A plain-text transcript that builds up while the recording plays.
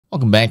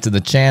Welcome back to the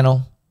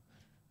channel.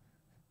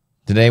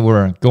 Today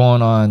we're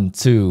going on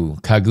to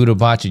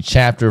Kagurabachi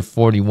chapter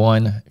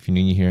 41. If you're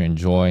new here,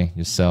 enjoy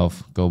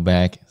yourself. Go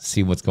back,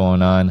 see what's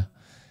going on.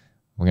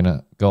 We're going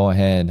to go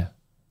ahead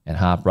and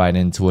hop right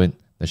into it.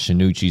 The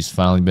Shinichi's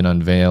finally been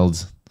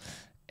unveiled,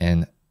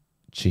 and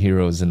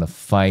Chihiro's in the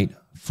fight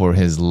for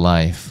his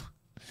life.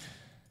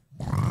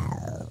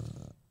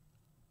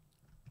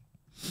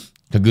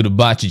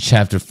 Kagurabachi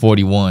chapter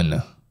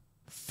 41,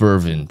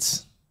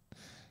 Fervent.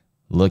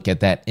 Look at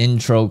that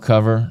intro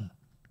cover,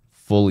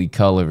 fully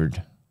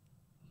colored,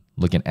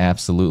 looking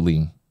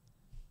absolutely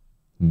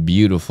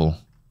beautiful.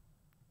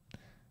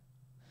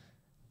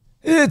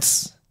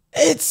 It's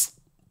the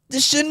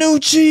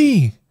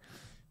Shinichi.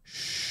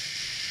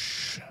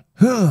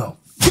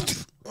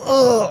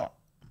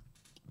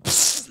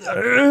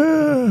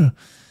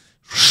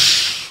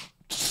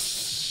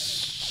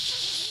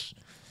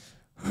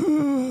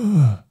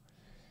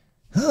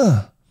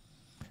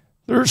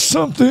 There's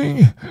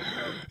something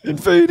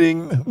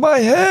invading my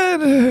head.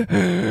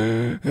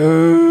 The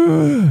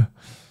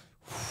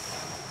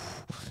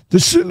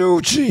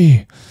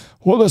Shinichi,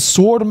 or the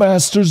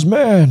Swordmaster's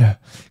man,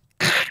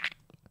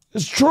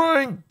 is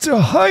trying to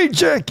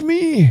hijack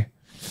me.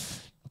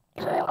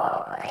 I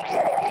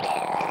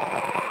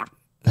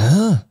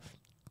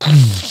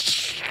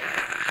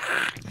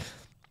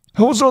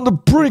was on the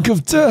brink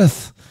of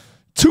death,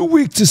 too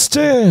weak to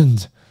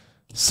stand.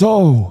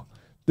 So,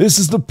 this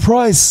is the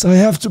price I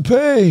have to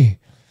pay.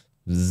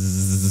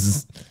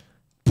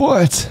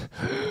 But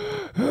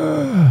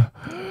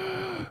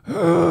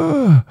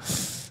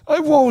I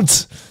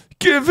won't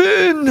give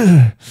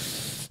in.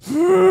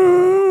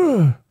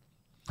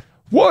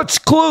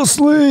 Watch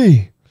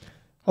closely.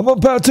 I'm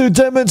about to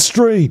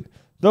demonstrate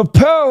the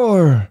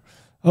power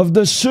of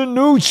the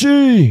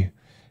Shinichi.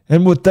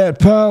 And with that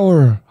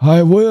power,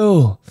 I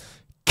will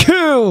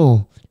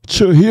kill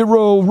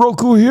Chihiro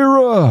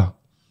Rokuhira.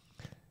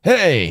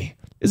 Hey,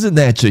 isn't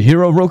that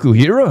Chihiro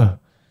Rokuhira?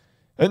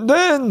 And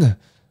then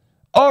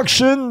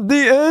auction the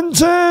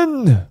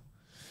N10.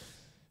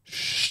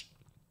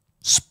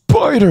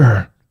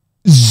 Spider.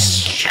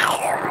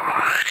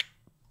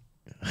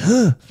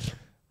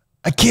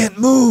 I can't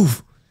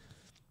move.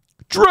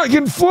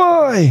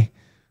 Dragonfly.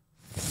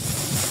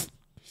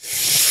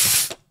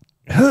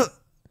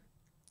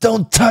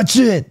 Don't touch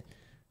it.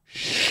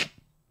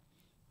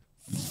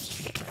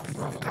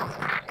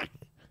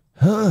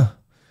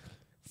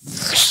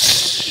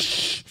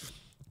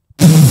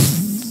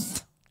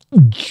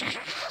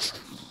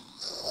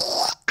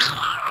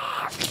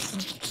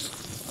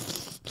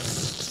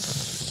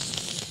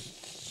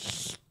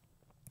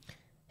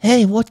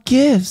 Hey, what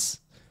gives?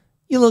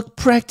 You look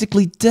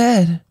practically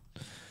dead.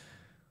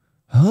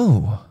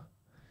 Oh.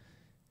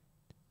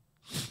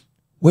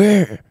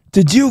 Where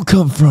did you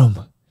come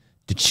from?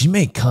 Did she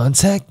make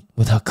contact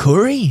with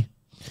Hakuri?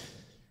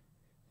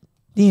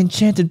 The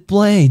enchanted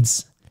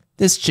blades.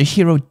 This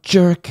Chihiro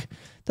jerk.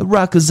 The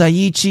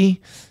Rakuzaichi.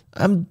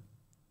 I'm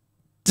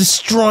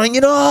destroying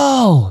it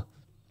all.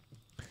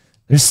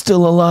 There's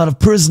still a lot of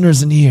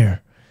prisoners in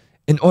here.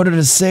 In order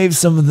to save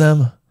some of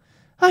them.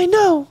 I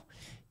know.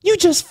 You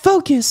just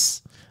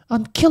focus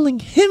on killing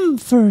him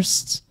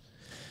first.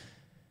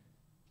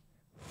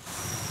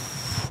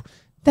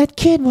 That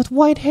kid with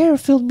white hair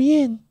filled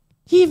me in.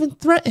 He even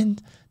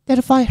threatened that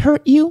if I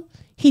hurt you,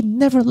 he'd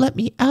never let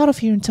me out of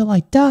here until I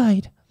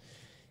died.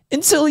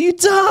 Until you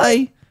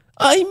die!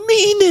 I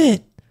mean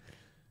it!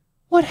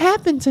 What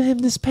happened to him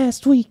this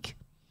past week?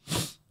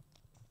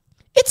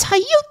 It's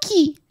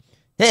Hayuki!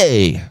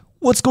 Hey,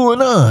 what's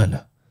going on?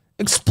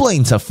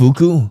 Explain,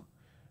 Tafuku.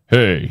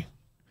 Hey.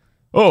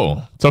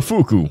 Oh,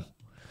 Tafuku.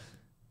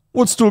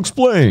 What's to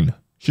explain?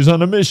 She's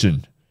on a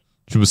mission.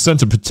 She was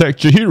sent to protect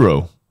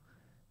Chihiro.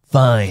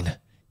 Fine.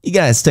 You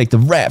guys take the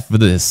rap for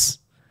this.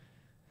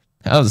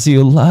 How's he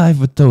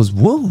alive with those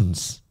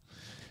wounds?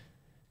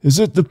 Is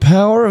it the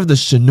power of the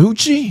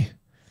Shinichi?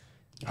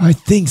 I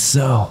think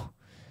so.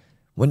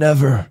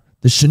 Whenever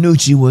the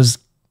Shinichi was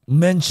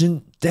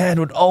mentioned, Dad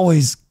would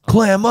always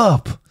clam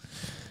up.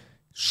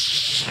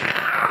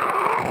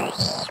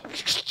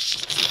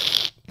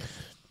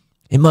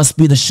 It must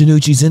be the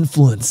Shinichi's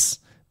influence.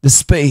 The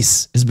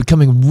space is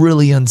becoming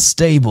really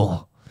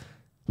unstable.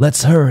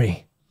 Let's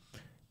hurry.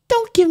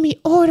 Don't give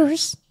me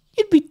orders.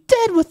 You'd be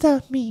dead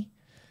without me.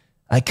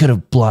 I could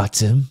have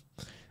blocked him.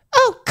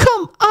 Oh,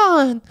 come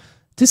on.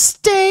 To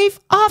stave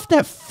off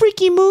that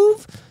freaky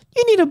move,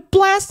 you need a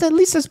blast at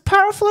least as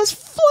powerful as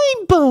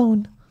Flame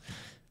Bone.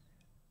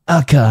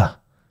 Aka,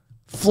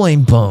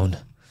 Flame Bone.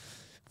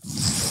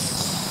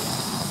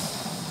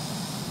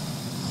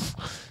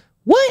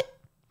 What?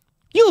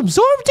 You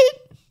absorbed it?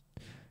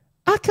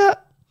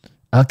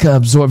 Aka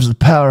absorbs the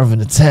power of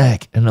an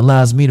attack and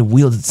allows me to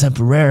wield it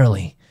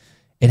temporarily.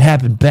 It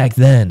happened back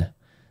then.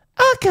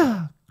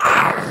 Aka!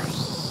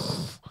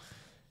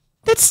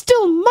 That's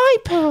still my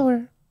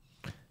power.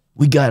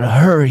 We gotta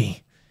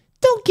hurry.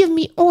 Don't give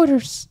me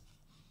orders.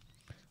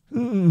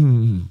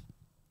 Kuro!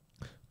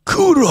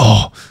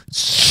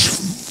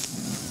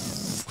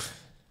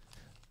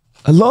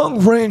 A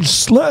long-range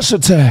slash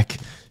attack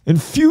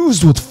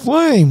infused with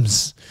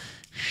flames.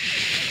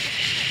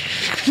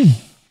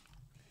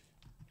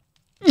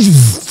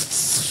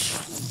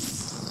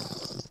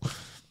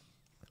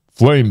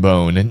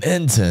 Flamebone and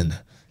Enten.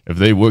 If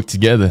they work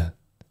together,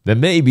 then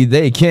maybe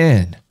they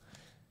can.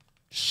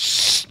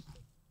 It's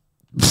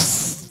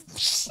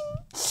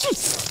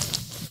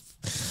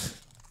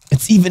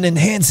even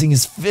enhancing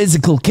his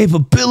physical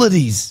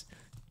capabilities.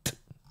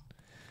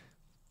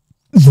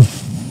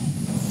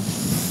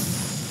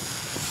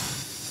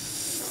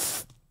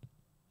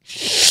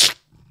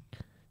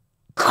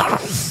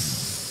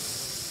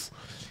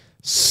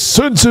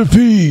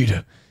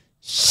 Centipede.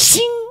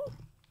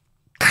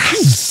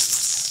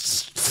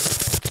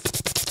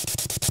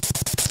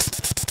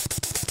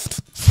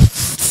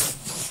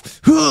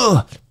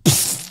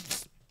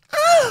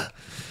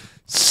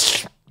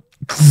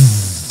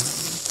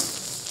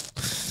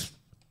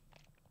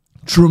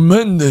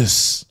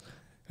 Tremendous.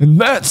 And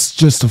that's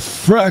just a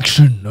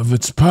fraction of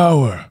its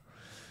power.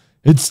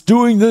 It's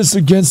doing this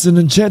against an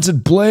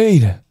enchanted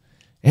blade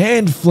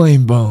and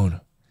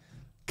Flamebone.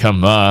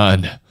 Come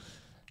on.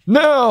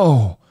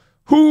 Now,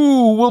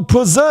 who will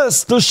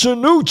possess the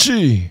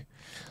Shinuchi?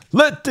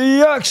 Let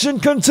the action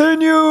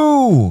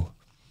continue.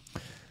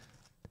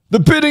 The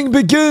bidding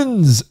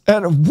begins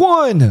at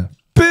 1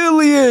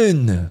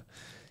 billion.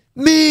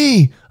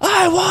 Me,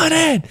 I want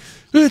it.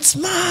 It's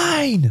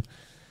mine.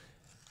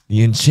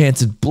 The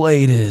enchanted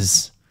blade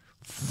is.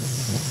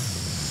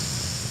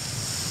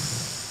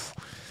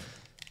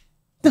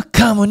 The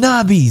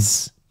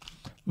Kamunabis.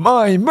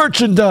 My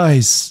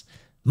merchandise.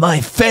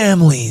 My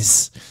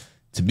families.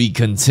 To be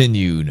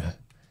continued.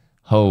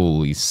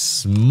 Holy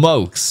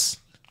smokes.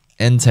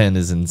 Enten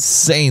is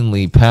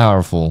insanely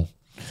powerful.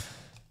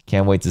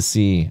 Can't wait to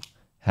see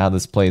how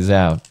this plays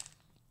out.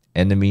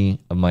 Enemy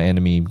of my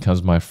enemy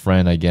becomes my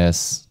friend, I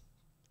guess,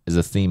 is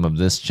a theme of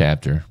this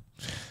chapter.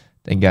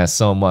 Thank you guys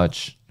so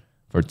much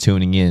for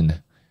tuning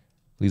in.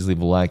 Please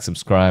leave a like,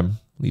 subscribe,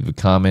 leave a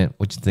comment,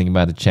 what you think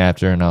about the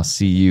chapter, and I'll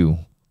see you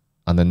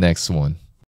on the next one.